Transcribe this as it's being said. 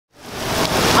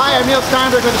I'm Neil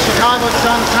Steinberg with the Chicago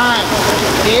Sun-Times.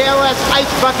 The ALS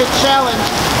Ice Bucket Challenge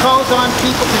calls on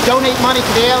people to donate money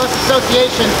to the ALS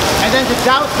Association and then to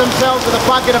douse themselves with a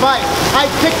bucket of ice. I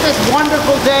picked this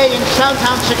wonderful day in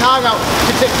downtown Chicago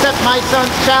to accept my son's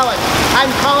challenge.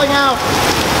 I'm calling out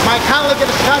my colleague at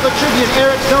the Chicago Tribune,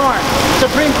 Eric Zorn,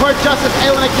 Supreme Court Justice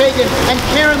Elena Kagan, and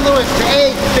Karen Lewis to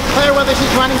A, declare whether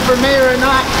she's running for mayor or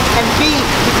not, and B,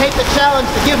 to take the challenge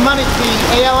to give money to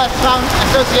the ALS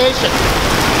Association.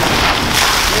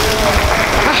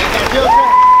 Feels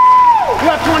good. You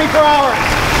have 24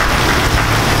 hours.